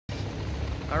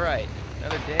All right,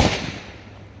 another day,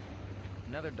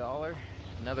 another dollar,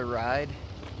 another ride,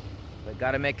 but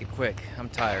gotta make it quick. I'm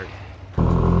tired.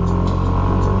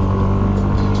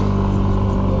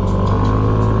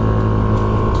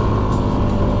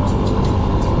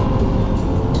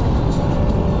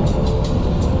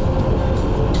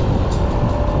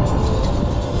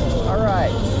 All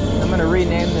right, I'm gonna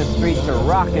rename this street to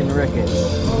Rockin' Ricketts.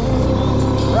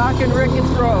 Rockin' Ricketts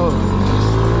Road.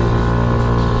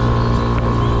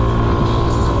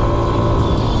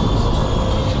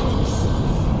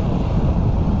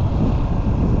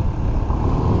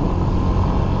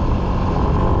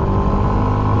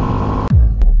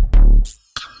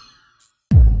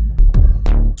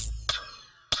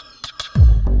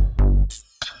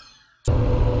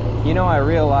 You know, I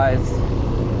realized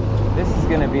this is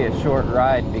going to be a short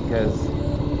ride because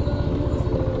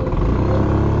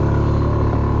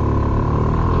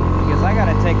I got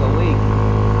to take a leak.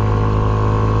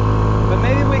 But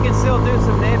maybe we can still do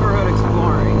some neighborhood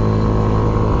exploring.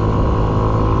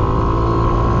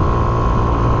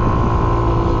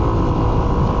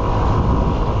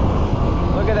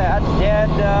 Look at that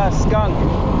dead skunk.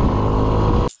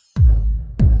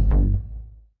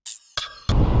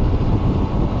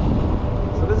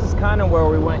 Kind of where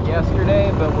we went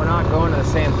yesterday, but we're not going to the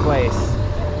same place.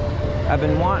 I've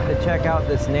been wanting to check out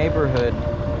this neighborhood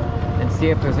and see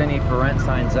if there's any for rent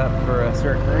signs up for a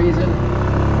certain reason.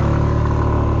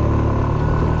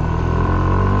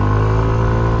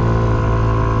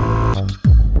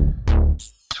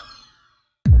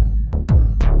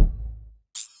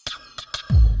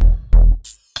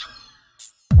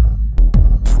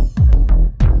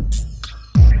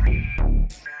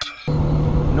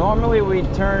 Normally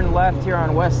we'd turn left here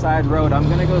on West Side Road. I'm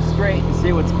gonna go straight and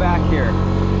see what's back here.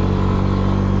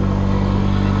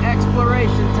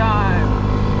 Exploration time.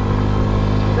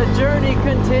 The journey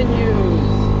continues.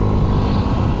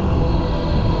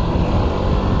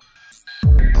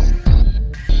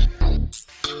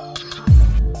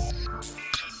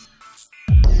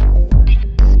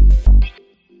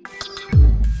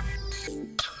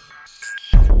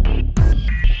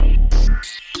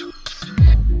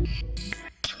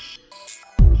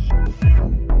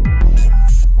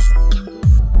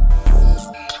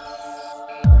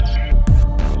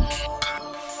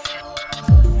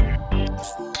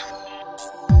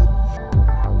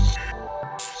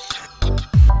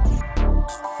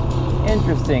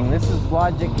 Interesting. This is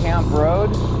Logic Camp Road.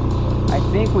 I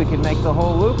think we could make the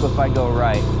whole loop if I go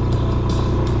right.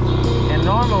 And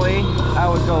normally I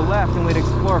would go left and we'd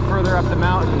explore further up the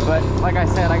mountain, but like I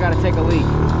said, I got to take a leak.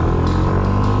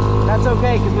 That's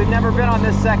okay because we've never been on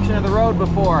this section of the road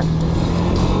before.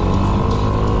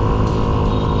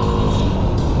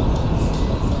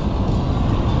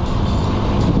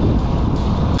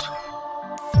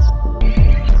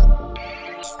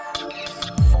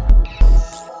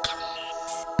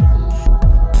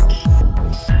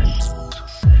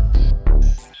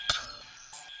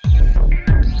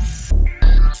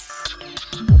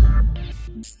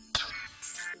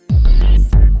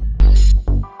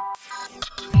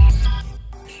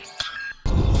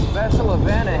 Special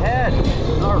event ahead.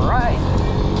 All right.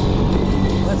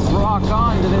 Let's rock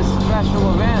on to this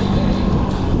special event.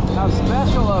 How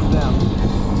special of them.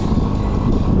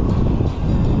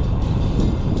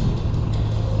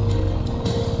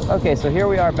 Okay, so here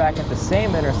we are back at the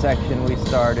same intersection we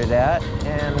started at,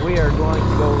 and we are going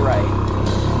to go right.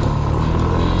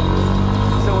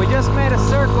 So we just made a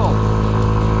circle.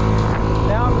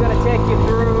 Now I'm going to take you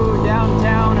through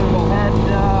downtown and we'll head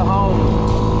home.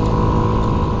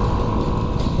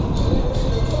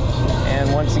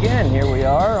 And once again, here we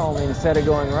are, only instead of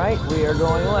going right, we are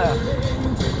going left.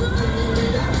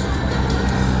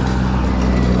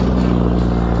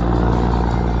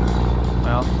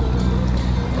 Well,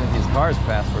 if these cars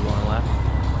pass, we're going left.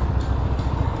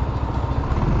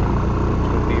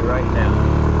 Which would be right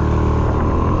now.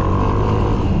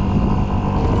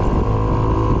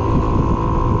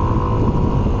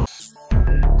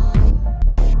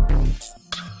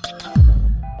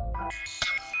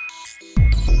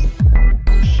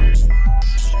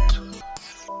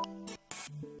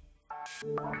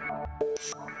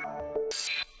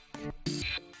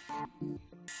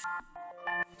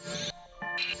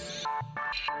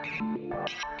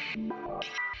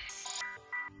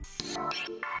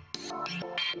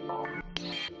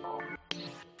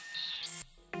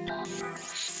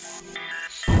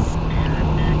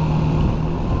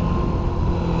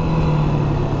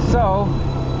 So,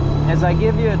 as I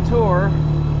give you a tour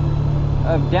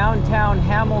of downtown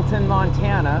Hamilton,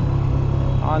 Montana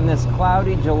on this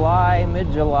cloudy July,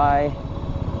 mid-July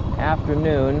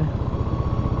afternoon,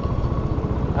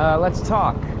 let's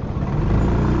talk.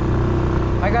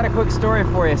 I got a quick story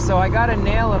for you. So I got a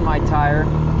nail in my tire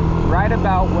right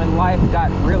about when life got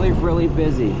really, really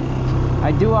busy.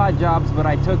 I do odd jobs, but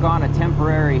I took on a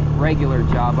temporary regular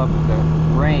job up at the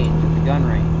range, at the gun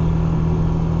range.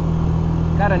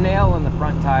 Got a nail in the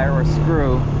front tire, or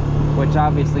screw, which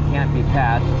obviously can't be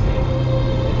patched.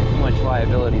 Too much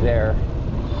liability there.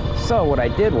 So what I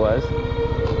did was,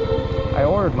 I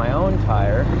ordered my own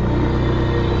tire.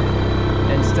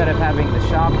 Instead of having the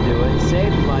shop do it,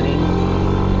 saved money,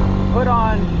 put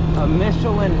on a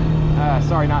Michelin,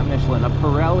 sorry, not Michelin, a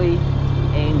Pirelli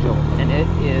Angel, and it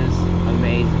is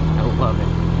amazing. I love it.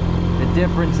 The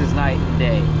difference is night and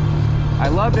day. I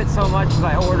loved it so much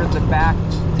that I ordered the back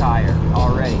tire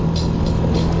already,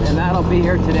 and that'll be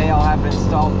here today. I'll have it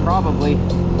installed probably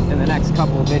in the next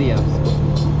couple of videos.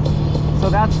 So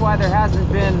that's why there hasn't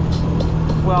been,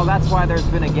 well, that's why there's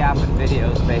been a gap in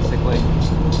videos, basically,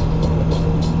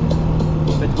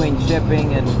 between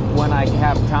shipping and when I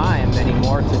have time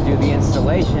anymore to do the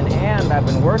installation, and I've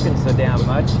been working so damn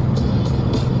much.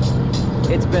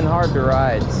 It's been hard to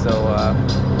ride, so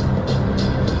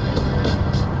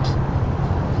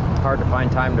hard to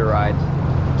find time to ride.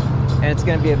 And it's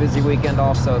going to be a busy weekend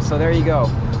also, so there you go.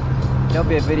 There'll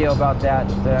be a video about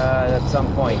that at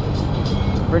some point.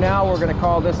 For now, we're going to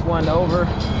call this one over.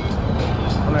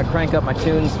 I'm going to crank up my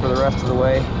tunes for the rest of the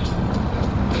way.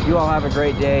 You all have a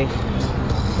great day.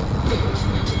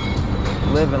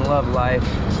 Live and love life.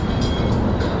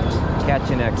 Catch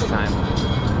you next time.